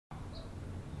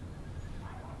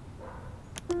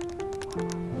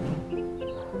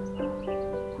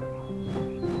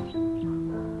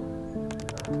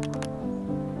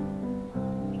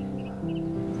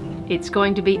It's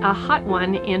going to be a hot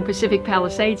one in Pacific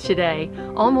Palisades today,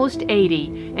 almost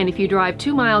 80. And if you drive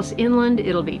 2 miles inland,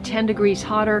 it'll be 10 degrees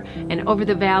hotter, and over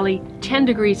the valley, 10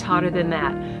 degrees hotter than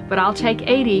that. But I'll take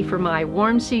 80 for my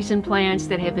warm season plants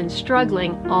that have been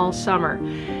struggling all summer.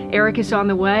 Eric is on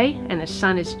the way, and the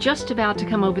sun is just about to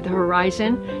come over the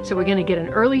horizon, so we're going to get an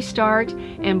early start,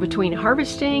 and between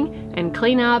harvesting and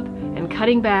cleanup and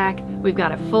cutting back, we've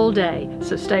got a full day,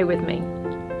 so stay with me.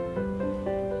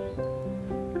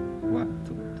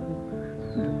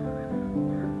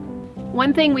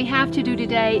 One thing we have to do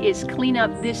today is clean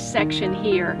up this section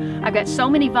here. I've got so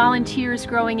many volunteers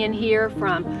growing in here,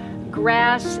 from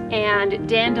grass and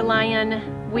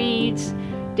dandelion weeds.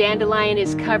 Dandelion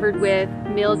is covered with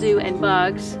mildew and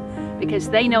bugs because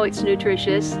they know it's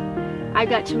nutritious. I've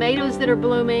got tomatoes that are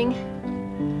blooming.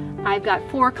 I've got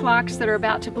 4 clocks that are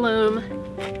about to bloom.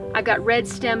 I've got red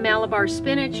stem Malabar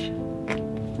spinach,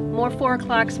 more 4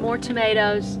 clocks, more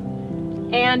tomatoes,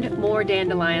 and more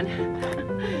dandelion.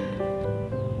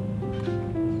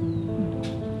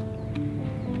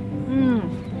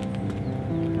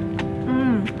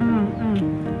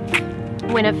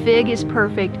 When a fig is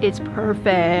perfect, it's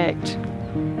perfect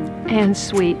and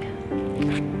sweet.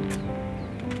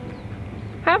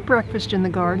 Have breakfast in the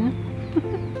garden.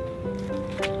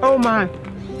 Oh my.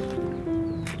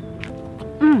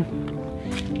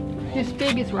 This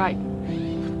fig is right.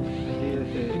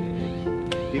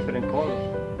 Different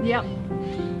color. Yep.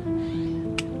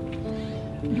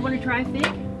 You want to try a fig?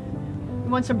 You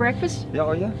want some breakfast? Yeah,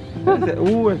 oh yeah.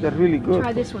 Ooh, it's really good.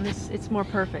 Try this one. It's more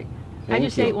perfect. Thank I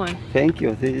just you. ate one. Thank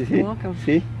you. See, You're welcome.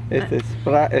 See, it's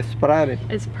spread.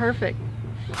 It's perfect.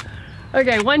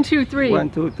 Okay, 1, 2, 3. 1,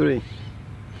 2, 3.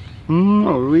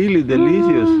 Really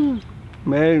delicious.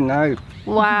 Very nice.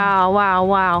 Wow, wow,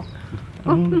 wow.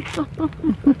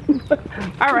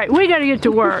 All right, we got to get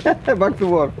to work. Back to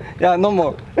work. Yeah, no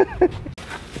more.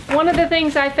 One of the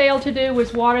things I failed to do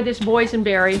was water this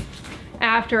boysenberry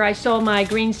after I sold my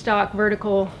green stalk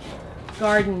vertical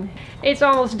garden. It's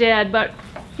almost dead, but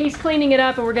he's cleaning it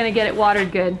up and we're going to get it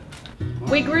watered good.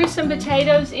 We grew some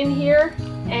potatoes in here,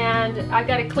 and I've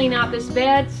got to clean out this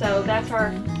bed, so that's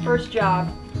our first job.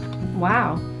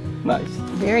 Wow. Nice.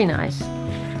 Very nice.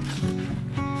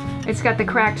 It's got the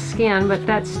cracked skin, but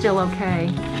that's still okay.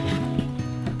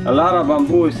 A lot of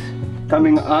bamboo is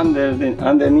coming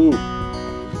underneath.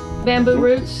 Bamboo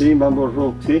roots? See, bamboo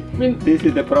roots. See, this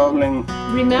is the problem.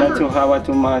 Remember, not to have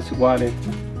too much water.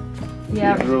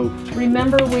 Yeah. Root.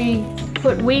 Remember, we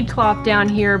put weed cloth down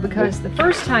here because the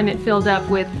first time it filled up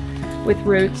with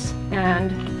roots,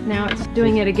 and now it's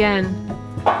doing it again.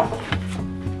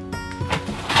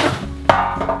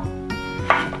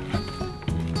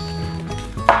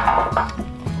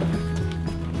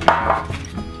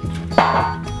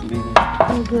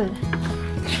 Oh, good.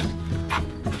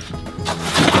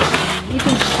 You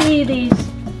can see these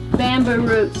bamboo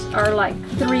roots are like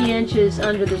 3 inches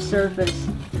under the surface.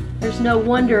 There's no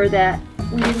wonder that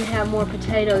we didn't have more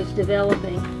potatoes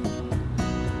developing.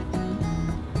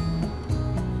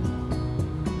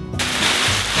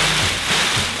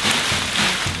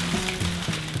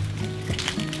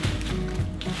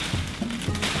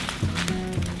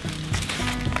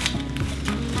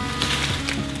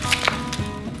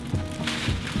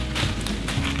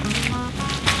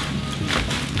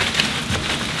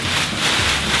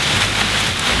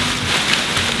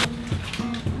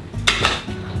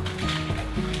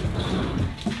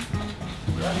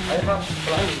 I have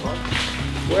planted one.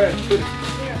 Where? Put it.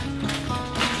 Here.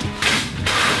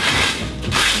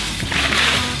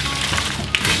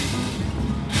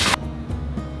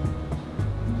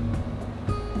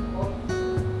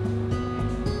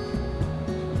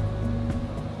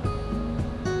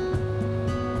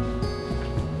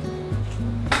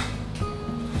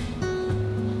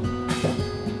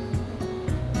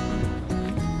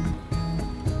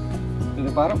 To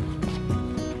the bottom?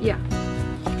 Yeah.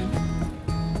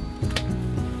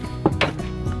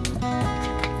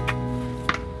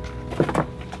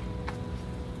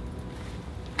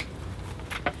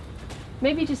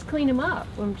 Maybe just clean them up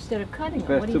instead of cutting them.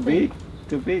 But What do you too think? big.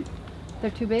 Too big. They're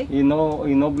too big? You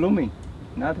know blooming.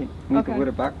 Nothing. Need Okay. to put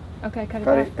it back. Okay, cut it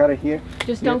back. Cut it here.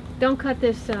 Just here. don't cut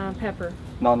this pepper.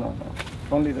 No.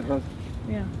 Only the rose.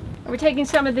 Yeah. We're taking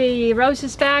some of the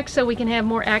roses back so we can have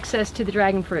more access to the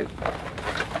dragon fruit.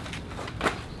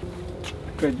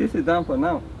 Okay, this is done for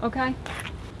now. Okay.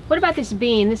 What about this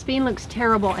bean? This bean looks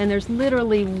terrible, and there's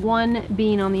literally 1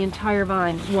 bean on the entire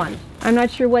vine. 1. I'm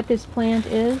not sure what this plant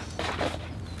is,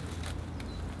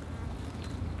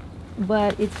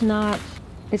 but it's not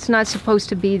supposed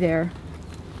to be there.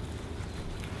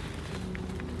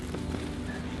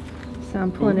 So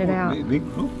I'm pulling it out. Big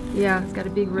group. Yeah, it's got a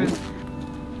big root.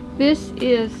 This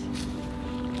is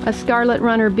a scarlet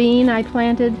runner bean I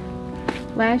planted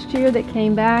last year that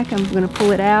came back. I'm going to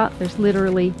pull it out. There's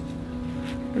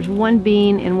one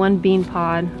bean in one bean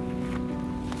pod.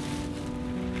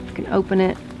 You can open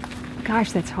it.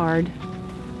 Gosh, that's hard.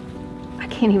 I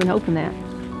can't even open that.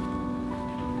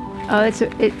 Oh,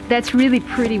 that's really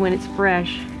pretty when it's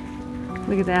fresh.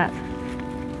 Look at that.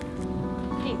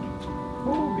 Pink.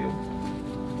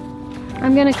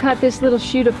 I'm going to cut this little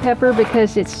shoot of pepper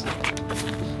because it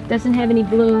doesn't have any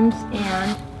blooms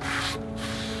and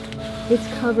it's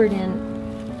covered in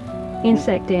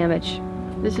insect damage.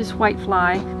 This is white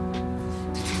fly.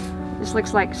 This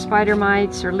looks like spider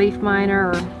mites or leaf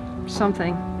miner or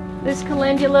something. This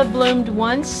calendula bloomed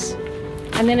once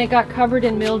and then it got covered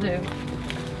in mildew.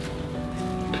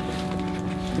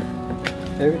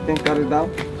 Everything cut it down?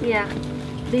 Yeah.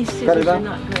 These scissors are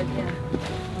not good, yeah.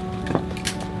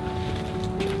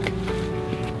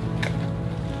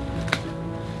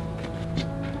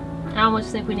 I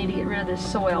almost think we need to get rid of this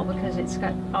soil because it's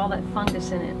got all that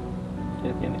fungus in it.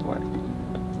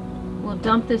 We'll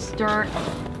dump this dirt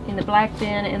in the black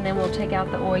bin and then we'll take out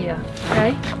the oya,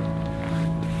 okay?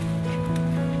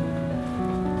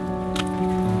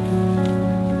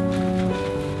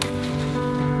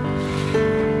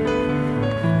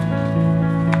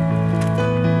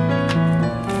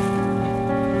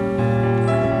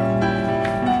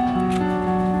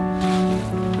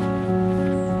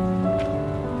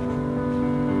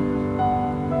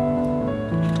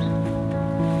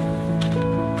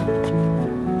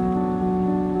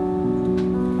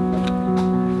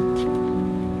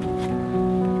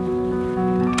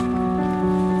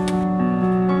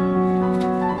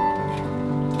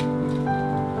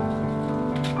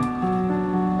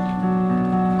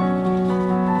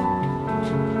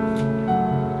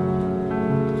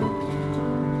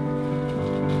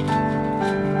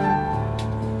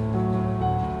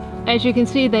 As you can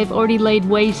see, they've already laid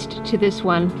waste to this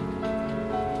one.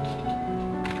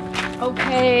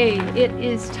 Okay, it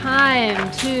is time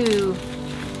to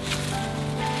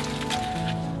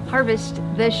harvest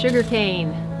the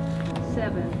sugarcane.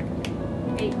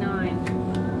 7, 8, 9.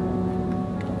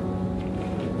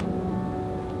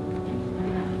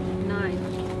 9.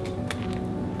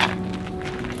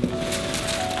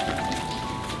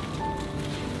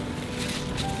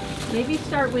 Maybe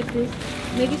start with this.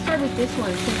 Maybe start with this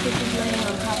one since this is laying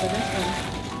on top of this one.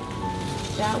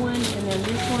 That one, and then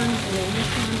this one, and then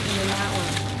this one, and then that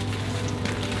one.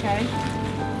 Okay?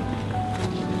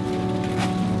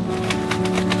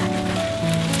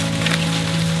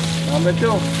 Number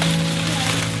 2.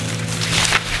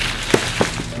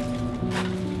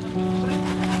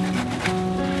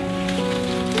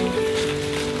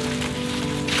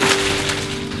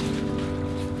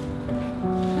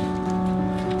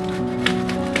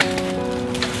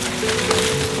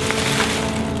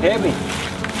 Heavy.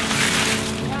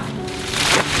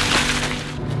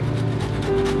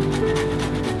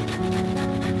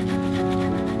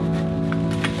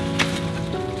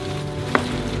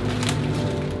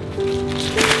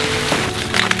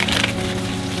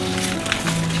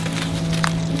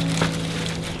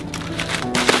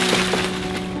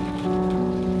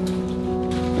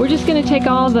 We're just going to take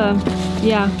all the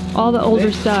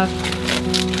older stuff.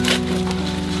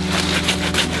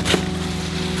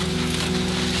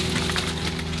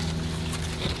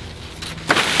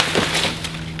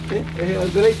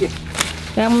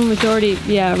 That one was already,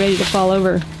 ready to fall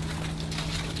over.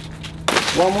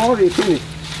 One more, you finish?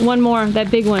 One more,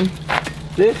 that big one.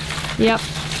 This? Yep.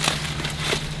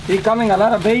 See, coming a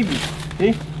lot of babies.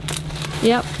 See?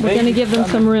 Yep, we're going to give them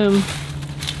some room.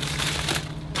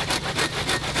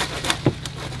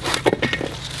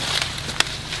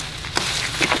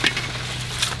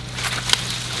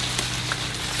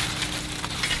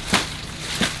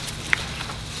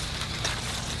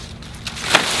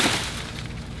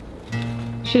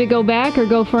 Should it go back or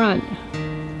go front?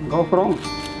 Go front.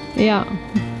 Yeah.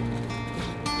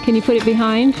 Can you put it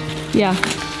behind? Yeah.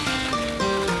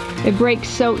 It breaks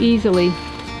so easily.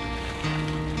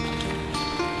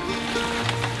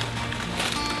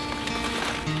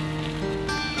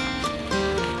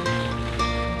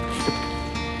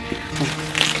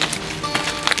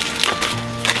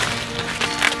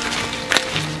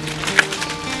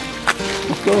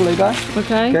 Let's go like that.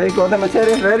 Okay. Okay, got the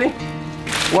machete ready?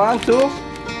 1, 2,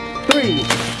 3.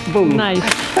 Boom. Nice.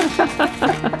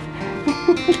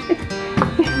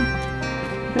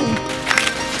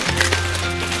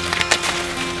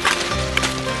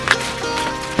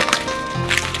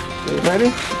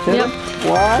 Ready? Yep.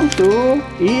 1, 2,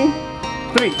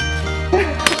 3.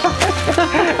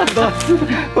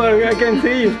 Well, I can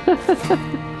see you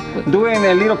doing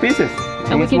little pieces.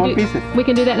 And we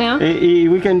can do that now?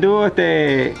 We can do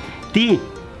the tea.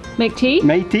 Make tea?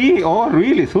 Make tea. Oh,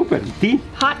 really? Super. Tea.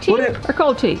 Hot tea or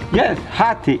cold tea? Yes,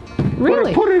 hot tea.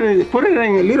 Really? Put it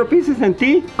in little pieces and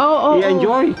tea.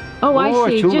 Enjoy. Oh, I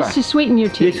see. Sugar. Just to sweeten your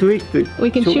tea. It's sweet.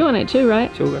 We can chew on it too,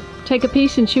 right? Sugar. Take a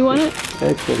piece and chew on it?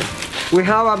 Excellent. We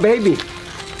have a baby.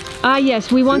 Ah,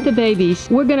 yes, we want the babies.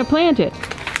 We're going to plant it.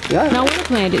 Yeah. No, I want to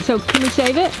plant it. So can we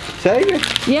save it? Save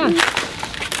it? Yeah.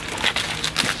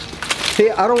 See,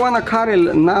 I don't want to cut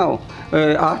it now,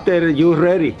 after you're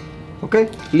ready. Okay?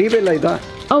 Leave it like that.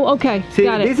 Oh, okay. See,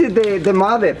 got it. this is the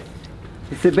mother.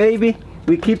 It's the baby.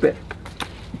 We keep it.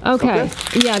 Okay.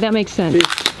 Yeah, that makes sense.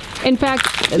 In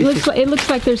fact, it looks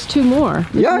like there's two more.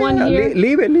 There's one here.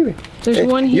 Leave it. There's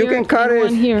one here. You can cut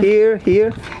it here.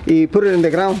 You put it in the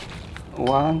ground.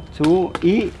 1, 2,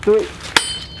 3.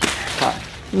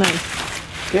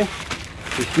 Nice. Okay.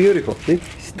 It's beautiful. See?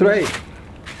 Straight.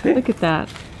 See? Look at that.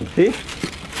 See?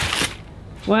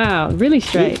 Wow, really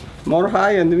straight. See? More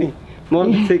high than me. More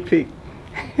than 6 feet.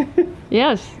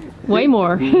 Yes, way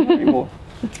more. Way more.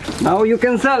 Now you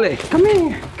can sell it. Come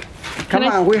here. Come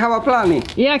on, we have a planning.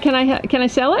 Yeah, can I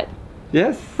sell it?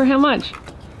 Yes. For how much?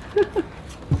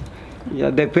 Yeah,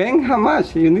 depends how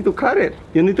much. You need to cut it.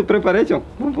 You need to preparation.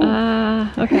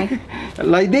 Okay.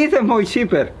 Like this is more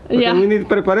cheaper. Yeah. We need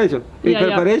preparation. The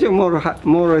preparation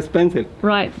more expensive.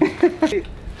 Right.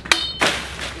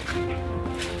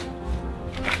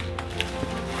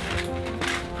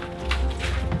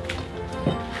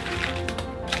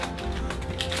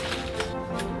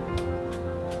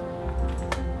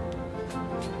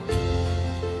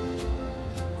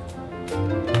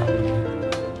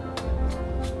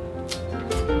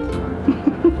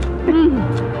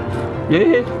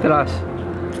 Yeah, trash.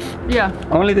 Yeah.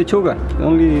 Only the sugar,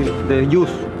 only the juice.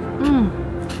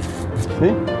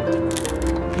 See?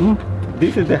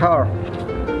 This is the heart.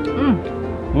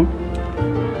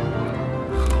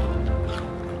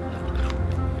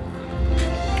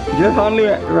 Just only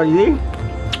right here.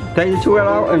 Take the sugar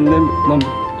out and then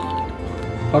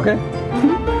okay?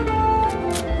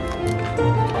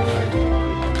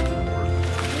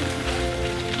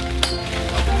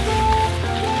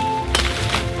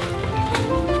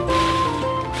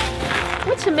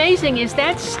 What's amazing is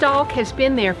that stalk has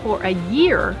been there for a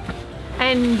year,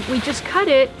 and we just cut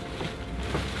it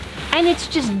and it's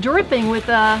just dripping with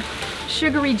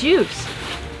sugary juice.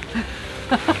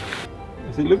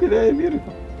 See, look at that, it's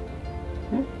beautiful.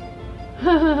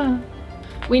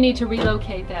 We need to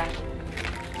relocate that.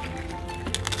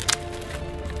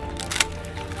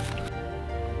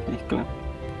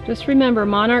 Just remember,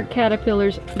 monarch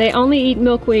caterpillars, they only eat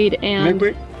milkweed and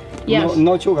milkweed? Yes.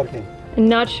 No sugarcane. And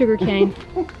not sugarcane.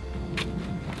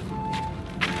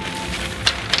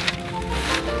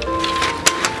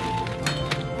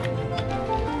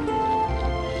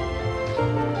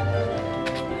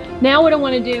 Now what I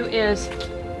want to do is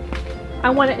I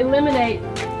want to eliminate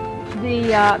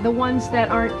the ones that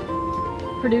aren't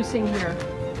producing here.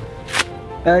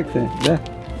 Excellent.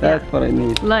 That's what I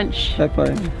need. Lunch. That's what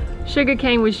I need.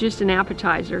 Sugarcane was just an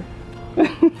appetizer.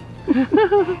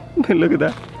 Look at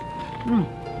that.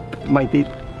 My teeth.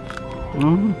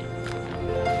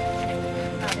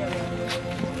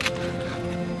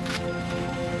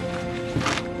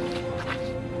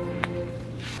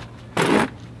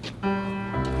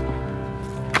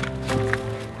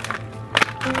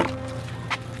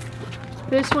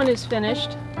 This one is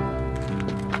finished.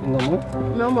 No more?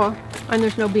 No more. And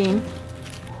there's no bean.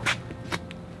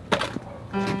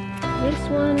 This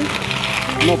one.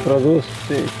 No produce.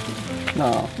 Sí.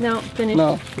 No. No, finished.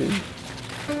 No. Sí.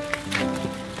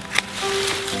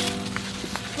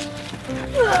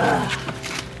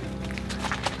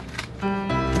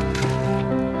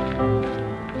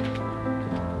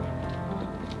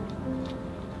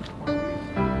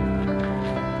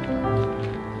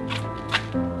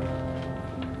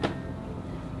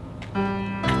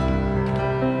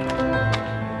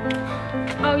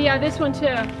 Oh yeah, this one too.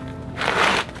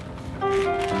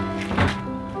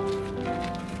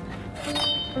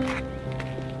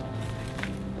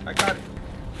 I got it.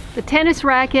 The tennis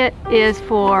racket is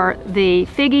for the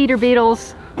fig eater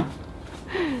beetles,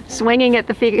 swinging at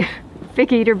the fig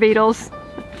eater beetles.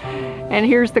 And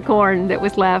here's the corn that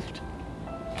was left.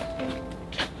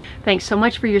 Thanks so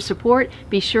much for your support.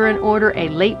 Be sure and order a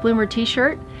Late Bloomer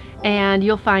t-shirt, and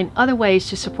you'll find other ways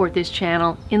to support this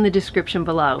channel in the description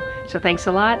below. So thanks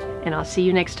a lot, and I'll see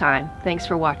you next time. Thanks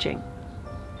for watching.